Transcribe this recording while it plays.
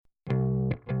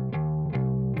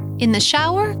in the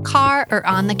shower, car, or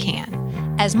on the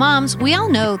can. As moms, we all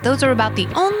know those are about the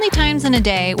only times in a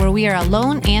day where we are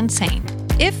alone and sane,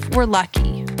 if we're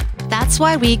lucky. That's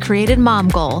why we created Mom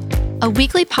Goal, a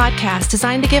weekly podcast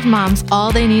designed to give moms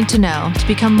all they need to know to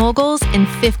become moguls in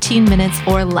 15 minutes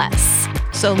or less.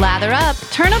 So lather up,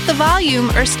 turn up the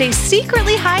volume, or stay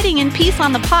secretly hiding in peace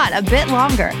on the pot a bit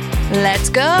longer. Let's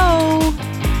go!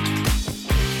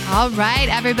 All right,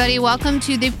 everybody, welcome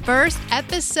to the first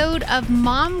episode of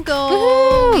Mom Goal.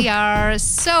 Woo-hoo! We are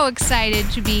so excited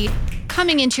to be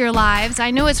coming into your lives.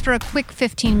 I know it's for a quick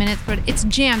 15 minutes, but it's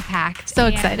jam-packed. So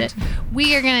excited.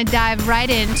 We are going to dive right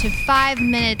into 5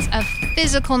 minutes of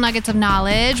physical nuggets of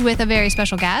knowledge with a very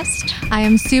special guest. I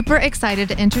am super excited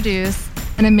to introduce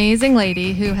an amazing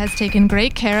lady who has taken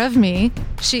great care of me.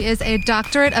 She is a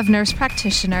doctorate of nurse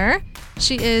practitioner.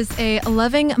 She is a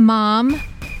loving mom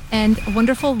and a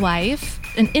wonderful wife,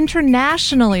 an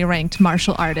internationally ranked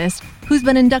martial artist who's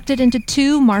been inducted into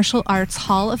 2 Martial Arts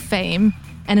Hall of Fame,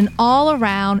 and an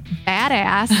all-around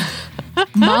badass.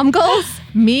 Mom Goals,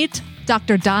 meet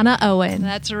Dr. Donna Owen.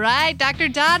 That's right, Dr.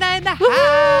 Donna in the house.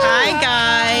 Hi,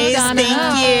 guys. Donna.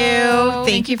 Thank you.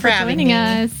 Thank you for having joining me.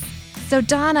 us. So,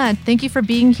 Donna, thank you for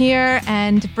being here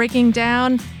and breaking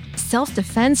down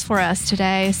self-defense for us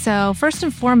today. So, first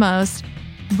and foremost,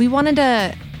 we wanted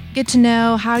to get to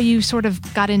know how you sort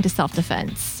of got into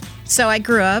self-defense. So I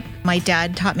grew up, my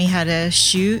dad taught me how to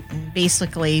shoot and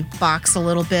basically box a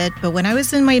little bit. But when I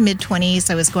was in my mid-20s,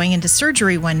 I was going into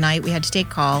surgery one night. We had to take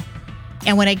call.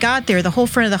 And when I got there, the whole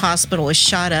front of the hospital was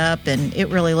shot up and it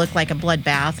really looked like a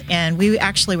bloodbath. And we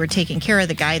actually were taking care of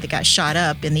the guy that got shot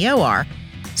up in the OR.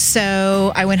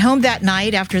 So I went home that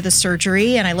night after the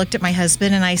surgery and I looked at my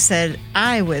husband and I said,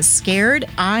 I was scared.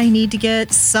 I need to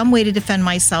get some way to defend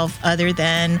myself other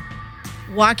than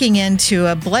walking into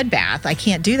a bloodbath. I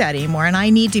can't do that anymore and I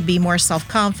need to be more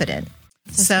self-confident.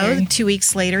 So 2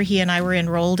 weeks later, he and I were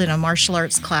enrolled in a martial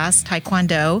arts class,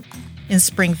 Taekwondo, in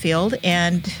Springfield.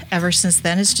 And ever since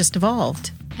then, it's just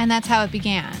evolved. And that's how it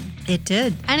began. It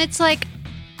did. And it's like,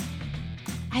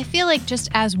 I feel like just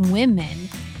as women,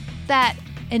 that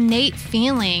innate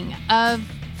feeling of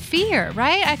fear,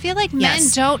 right? I feel like men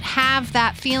Yes. don't have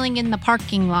that feeling in the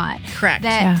parking lot. Correct.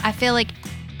 That Yeah. I feel like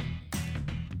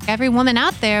every woman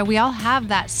out there, we all have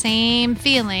that same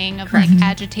feeling of like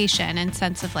agitation and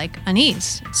sense of like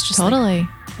unease. It's just Totally.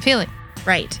 like a feeling.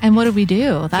 Right. And what do we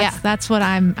do? Yeah. That's what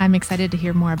I'm excited to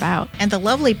hear more about. And the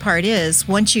lovely part is,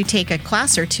 once you take a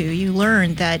class or two, you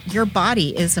learn that your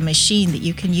body is a machine that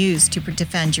you can use to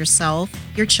defend yourself,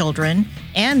 your children,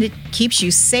 and it keeps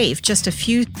you safe. Just a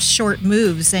few short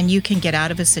moves and you can get out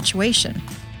of a situation.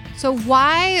 So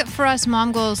why, for us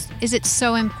mom goals, is it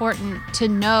so important to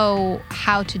know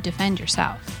how to defend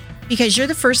yourself? Because you're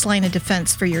the first line of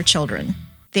defense for your children.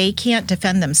 They can't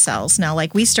defend themselves. Now,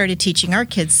 like we started teaching our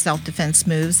kids self-defense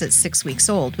moves at 6 weeks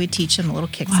old. We teach them little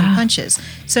kicks and punches.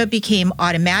 So it became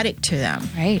automatic to them.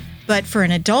 Right. But for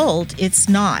an adult, it's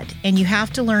not. And you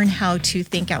have to learn how to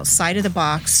think outside of the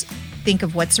box, think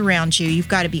of what's around you. You've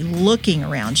got to be looking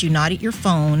around you, not at your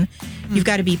phone. You've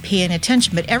got to be paying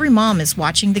attention. But every mom is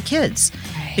watching the kids.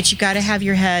 Right. But you got to have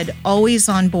your head always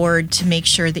on board to make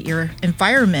sure that your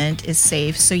environment is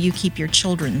safe so you keep your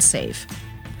children safe.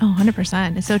 Oh,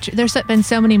 100%. It's so true. There's been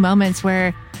so many moments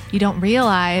where you don't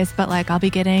realize, but like I'll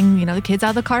be getting, the kids out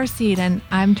of the car seat and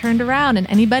I'm turned around and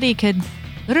anybody could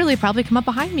literally probably come up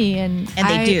behind me and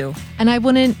they do. And I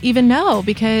wouldn't even know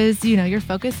because, you're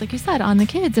focused, like you said, on the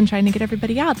kids and trying to get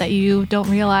everybody out that you don't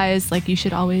realize like you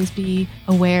should always be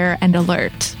aware and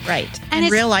alert. Right. And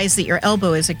And realize that your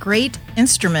elbow is a great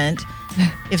instrument.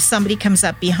 If somebody comes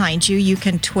up behind you, you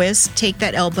can twist, take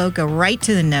that elbow, go right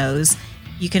to the nose.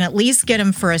 You can at least get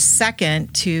them for a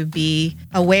second to be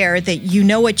aware that you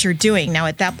know what you're doing. Now,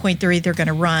 at that point, they're either going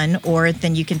to run or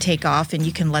then you can take off and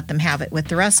you can let them have it with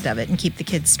the rest of it and keep the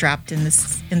kids strapped in the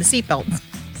seatbelt.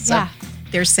 So Yeah.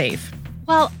 they're safe.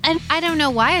 Well, and I don't know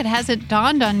why it hasn't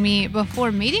dawned on me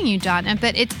before meeting you, Donna,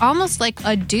 but it's almost like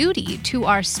a duty to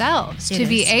ourselves It to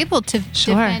be is. able to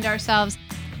Sure. defend ourselves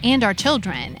and our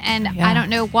children. And Yeah. I don't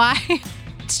know why.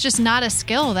 It's just not a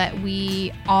skill that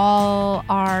we all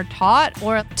are taught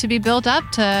or to be built up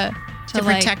to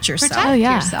protect yourself. Protect Oh,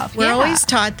 yeah. yourself. We're Yeah. always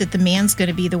taught that the man's going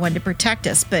to be the one to protect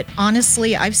us. But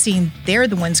honestly, I've seen they're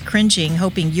the ones cringing,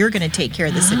 hoping you're going to take care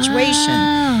of the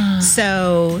situation.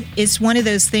 So it's one of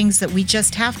those things that we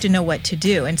just have to know what to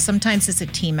do. And sometimes it's a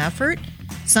team effort.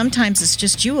 Sometimes it's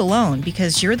just you alone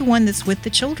because you're the one that's with the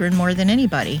children more than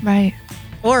anybody. Right.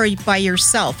 Or by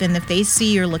yourself. And if they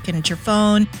see you're looking at your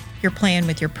phone, you're playing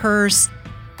with your purse,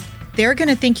 they're going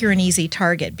to think you're an easy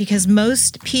target because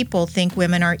most people think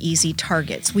women are easy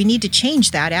targets. We need to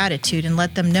change that attitude and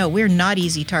let them know we're not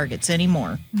easy targets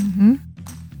anymore. Mm-hmm.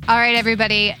 All right,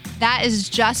 everybody. That is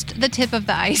just the tip of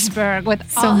the iceberg with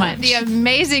So all much. of the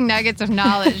amazing nuggets of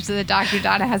knowledge that Dr.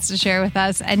 Donna has to share with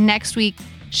us. And next week,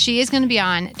 she is going to be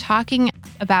on talking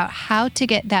about how to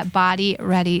get that body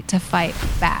ready to fight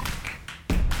back.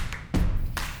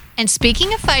 And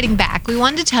speaking of fighting back, we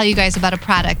wanted to tell you guys about a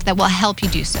product that will help you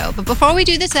do so. But before we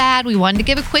do this ad, we wanted to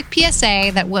give a quick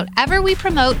PSA that whatever we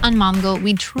promote on Momgoal,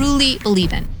 we truly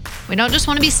believe in. We don't just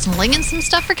want to be slinging some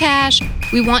stuff for cash.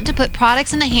 We want to put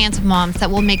products in the hands of moms that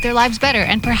will make their lives better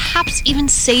and perhaps even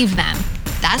save them.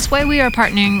 That's why we are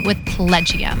partnering with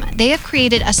Pledgium. They have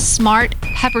created a smart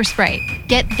pepper spray.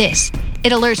 Get this.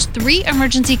 It alerts 3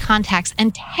 emergency contacts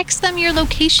and texts them your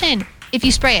location if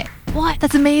you spray it. What?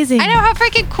 That's amazing. I know, how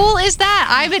freaking cool is that?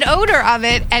 I have an odor of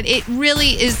it, and it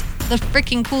really is the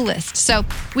freaking coolest. So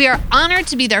we are honored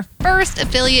to be their first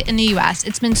affiliate in the U.S.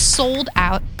 It's been sold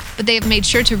out, but they have made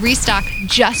sure to restock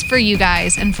just for you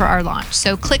guys and for our launch.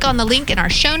 So click on the link in our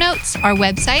show notes, our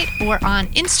website, or on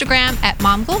Instagram at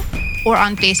Momgoal, or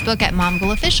on Facebook at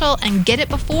Momgoal Official, and get it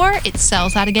before it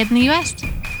sells out again in the U.S.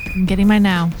 I'm getting mine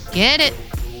now. Get it.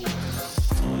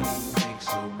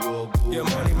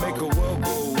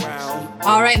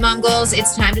 All right, Momgoals,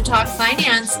 it's time to talk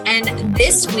finance. And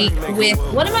this week with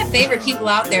one of my favorite people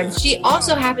out there. She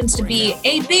also happens to be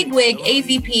a bigwig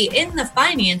AVP in the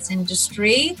finance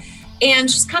industry. And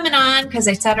she's coming on because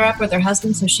I set her up with her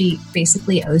husband, so she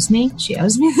basically owes me. She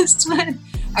owes me this time.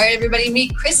 All right, everybody,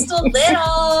 meet Crystal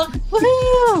Little.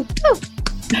 Woohoo!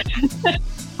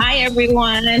 Hi,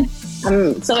 everyone.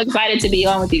 I'm so excited to be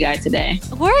on with you guys today.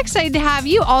 We're excited to have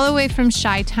you all the way from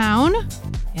Chi-Town.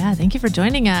 Yeah, thank you for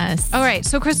joining us. All right,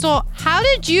 so Crystal, how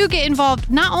did you get involved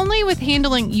not only with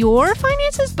handling your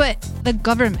finances, but the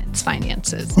government's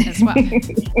finances as well?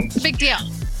 Big deal.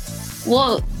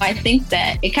 Well, I think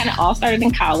that it kind of all started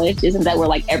in college. Isn't that where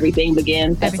like everything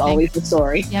begins? That's always the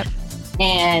story. Yep.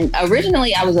 And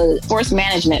originally I was a sports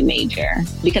management major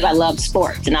because I loved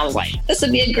sports. And I was like, this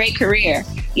would be a great career.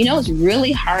 You know, it's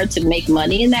really hard to make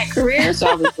money in that career. So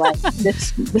I was like,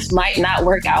 this might not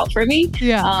work out for me.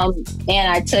 Yeah.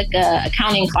 And I took an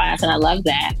accounting class and I loved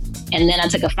that. And then I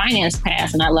took a finance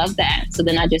class and I loved that. So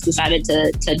then I just decided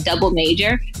to double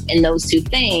major in those two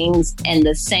things. And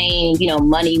the saying, you know,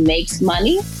 money makes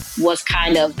money was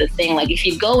kind of the thing. Like if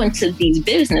you go into these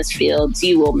business fields,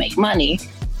 you will make money.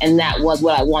 And that was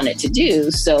what I wanted to do.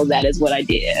 So that is what I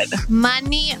did.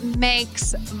 Money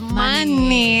makes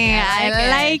money.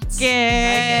 I like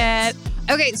it.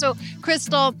 Okay, so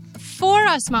Crystal, for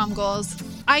us Momgoals,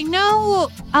 I know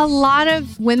a lot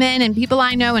of women and people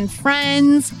I know and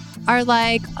friends are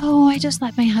like, oh, I just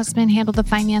let my husband handle the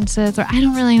finances, or I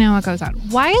don't really know what goes on.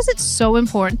 Why is it so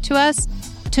important to us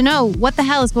to know what the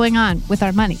hell is going on with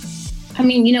our money? I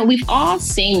mean, you know, we've all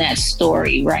seen that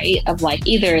story, right? Of like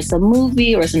either it's a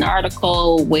movie or it's an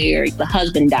article where the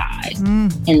husband dies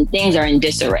and things are in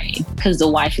disarray because the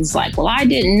wife is like, well, I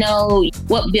didn't know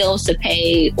what bills to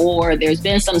pay, or there's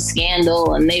been some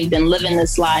scandal and they've been living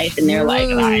this life and they're like,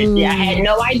 I had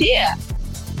no idea.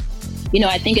 You know,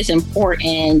 I think it's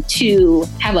important to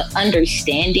have an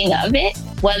understanding of it,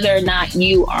 whether or not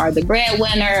you are the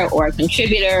breadwinner or a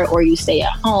contributor or you stay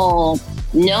at home.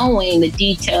 Knowing the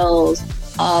details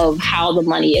of how the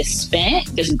money is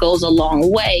spent just goes a long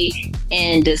way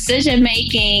in decision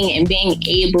making and being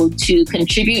able to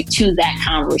contribute to that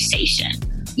conversation.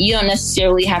 You don't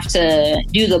necessarily have to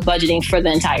do the budgeting for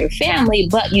the entire family,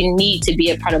 but you need to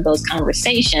be a part of those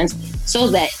conversations so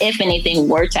that if anything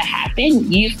were to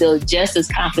happen, you feel just as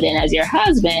confident as your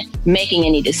husband making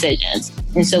any decisions.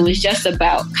 And so it's just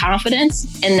about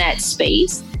confidence in that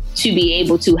space to be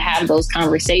able to have those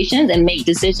conversations and make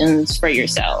decisions for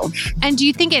yourself. And do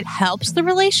you think it helps the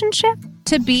relationship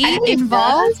to be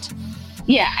involved?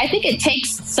 Yeah, I think it takes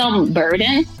some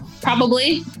burden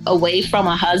probably away from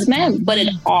a husband, but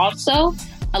it also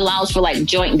allows for like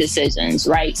joint decisions,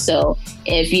 right? So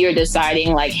if you're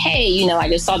deciding like, hey, you know, I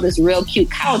just saw this real cute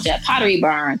couch at Pottery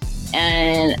Barn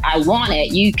and I want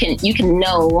it, you can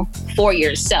know for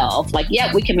yourself, like,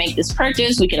 yeah, we can make this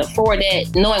purchase, we can afford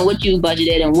it, knowing what you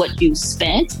budgeted and what you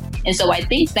spent. And so I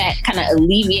think that kind of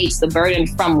alleviates the burden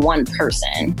from one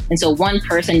person. And so one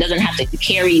person doesn't have to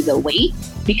carry the weight,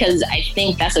 because I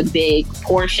think that's a big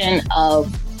portion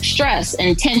of stress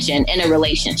and tension in a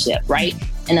relationship, right?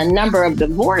 And a number of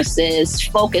divorces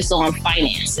focus on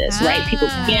finances, right? People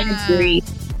can't agree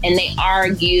and they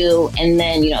argue, and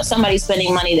then, you know, somebody's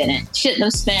spending money that it shouldn't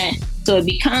have spent. So it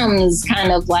becomes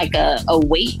kind of like a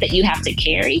weight that you have to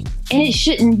carry. And it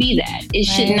shouldn't be that. It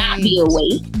should not be a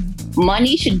weight.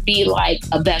 money should be like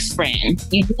a best friend.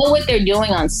 You know what they're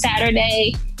doing on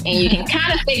Saturday, and you can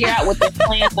kind of figure out what their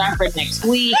plans are for next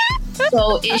week.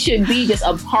 So it should be just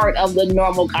a part of the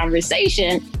normal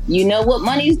conversation. You know what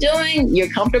money's doing, you're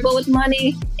comfortable with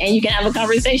money, and you can have a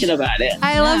conversation about it.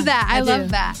 I love that. I love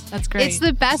that. That's great. It's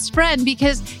the best friend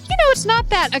because, it's not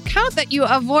that account that you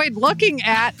avoid looking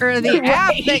at or the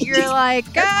app that you're like,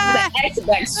 the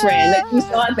ex-best friend that you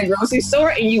saw at the grocery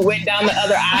store and you went down the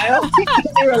other aisle because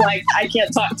you were like, I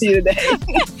can't talk to you today.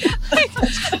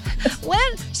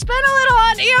 Spend a little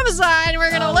on Amazon. We're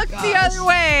going to look the other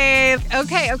way.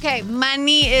 Okay.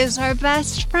 Money is our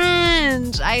best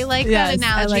friend. I like that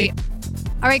analogy.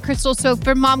 All right, Crystal. So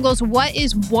for Mom Goals, what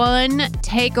is one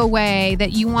takeaway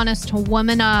that you want us to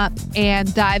woman up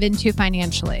and dive into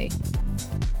financially?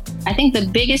 I think the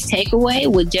biggest takeaway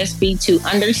would just be to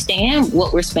understand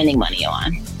what we're spending money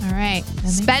on. All right.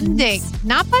 Spending.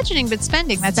 Not budgeting, but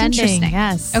spending. That's interesting.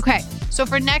 Yes. Okay. So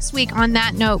for next week, on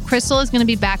that note, Crystal is going to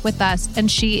be back with us, and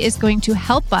she is going to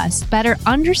help us better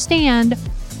understand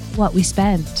what we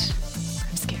spend.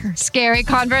 Scary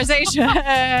conversation.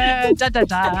 Da, da,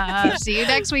 da. See you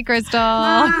next week, Crystal.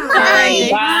 All right,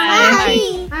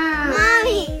 bye.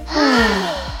 Mommy.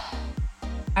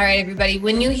 All right, everybody.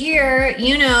 When you hear,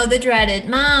 the dreaded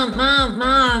mom,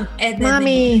 and then Mommy.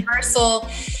 the universal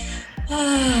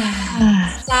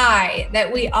sigh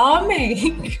that we all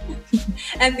make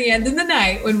at the end of the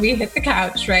night when we hit the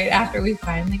couch, right after we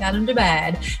finally got into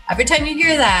bed. Every time you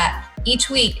hear that, each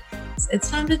week, it's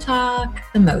time to talk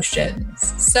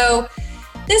emotions. So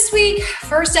this week,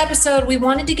 first episode, we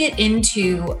wanted to get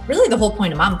into really the whole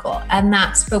point of Mom Goal, and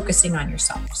that's focusing on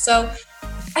yourself. So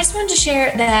I just wanted to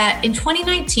share that in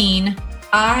 2019,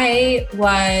 I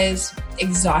was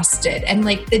exhausted, and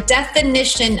like the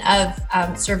definition of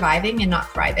surviving and not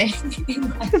thriving,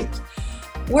 like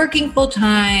working full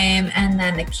time, and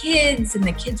then the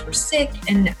kids were sick,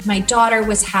 and my daughter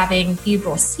was having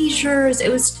febrile seizures.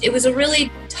 It was a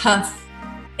really tough,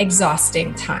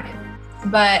 exhausting time.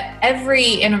 But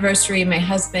every anniversary, my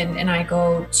husband and I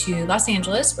go to Los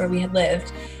Angeles, where we had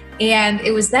lived. And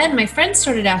it was then my friends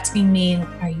started asking me,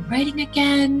 are you writing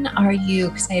again?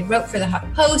 Because I had wrote for the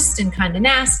HuffPost and Condé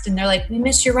Nast, and they're like, we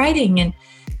miss your writing. And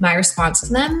my response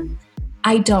to them,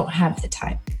 I don't have the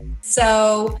time.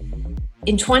 So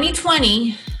in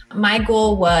 2020, my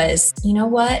goal was, you know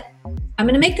what? I'm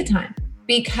going to make the time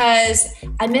because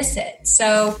I miss it.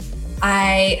 So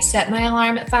I set my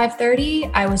alarm at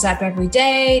 5:30. I was up every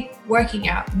day, working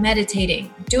out,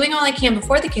 meditating, doing all I can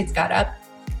before the kids got up.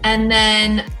 And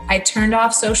then I turned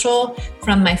off social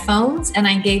from my phones and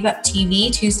I gave up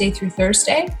TV Tuesday through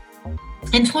Thursday.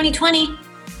 In 2020,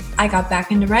 I got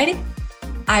back into writing.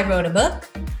 I wrote a book.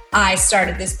 I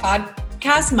started this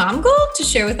podcast, Mom Goal, to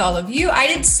share with all of you. I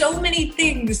did so many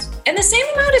things in the same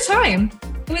amount of time.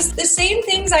 It was the same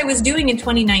things I was doing in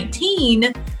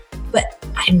 2019, but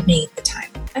I made the time.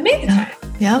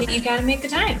 Yep. You got to make the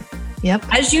time. Yep.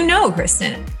 As you know,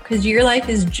 Kristen, because your life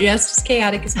is just as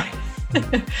chaotic as mine.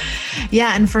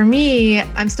 Yeah. And for me,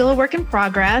 I'm still a work in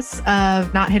progress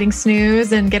of not hitting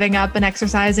snooze and getting up and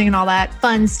exercising and all that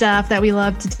fun stuff that we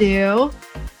love to do.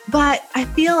 But I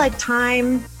feel like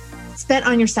time spent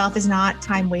on yourself is not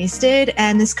time wasted.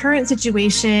 And this current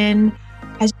situation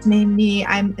has made me,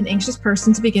 I'm an anxious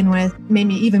person to begin with, made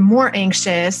me even more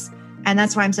anxious. And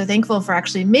that's why I'm so thankful for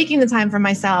actually making the time for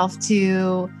myself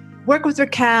to work with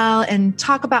Raquel and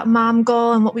talk about Mom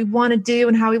Goal and what we want to do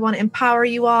and how we want to empower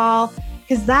you all.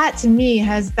 Because that to me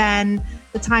has been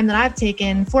the time that I've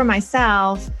taken for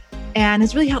myself and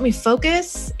has really helped me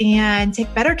focus and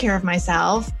take better care of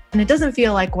myself. And it doesn't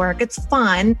feel like work. It's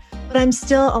fun, but I'm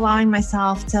still allowing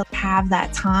myself to have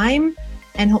that time,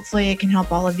 and hopefully it can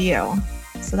help all of you.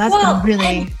 So that's been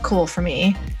really cool for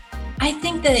me. I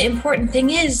think the important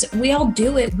thing is we all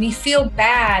do it. We feel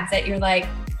bad that you're like,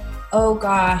 oh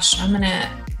gosh, I'm going to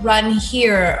run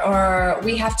here, or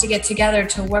we have to get together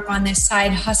to work on this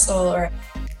side hustle,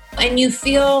 and you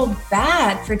feel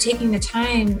bad for taking the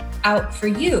time out for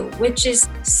you, which is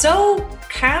so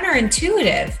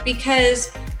counterintuitive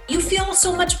because you feel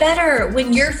so much better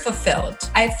when you're fulfilled.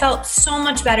 I felt so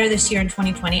much better this year in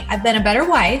 2020. I've been a better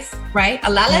wife, right? A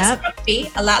lot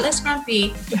less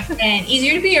grumpy and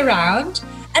easier to be around.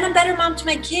 And a better mom to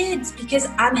my kids because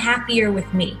I'm happier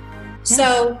with me. Yeah.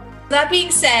 So that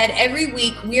being said, every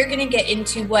week we're going to get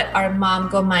into what our Mom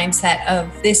Goal mindset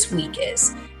of this week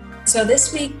is. So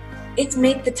this week, it's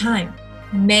make the time.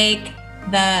 Make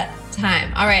the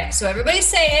time. All right. So everybody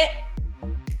say it.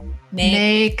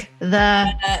 Make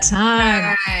the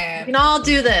time. We can all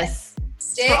do this.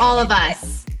 For all of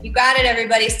us. You got it,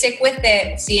 everybody. Stick with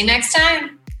it. See you next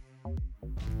time.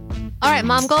 All right,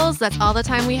 Mom Goals, that's all the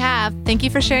time we have. Thank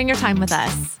you for sharing your time with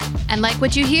us. And like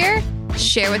what you hear?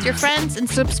 Share with your friends and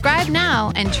subscribe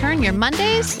now and turn your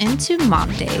Mondays into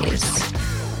Mom Days.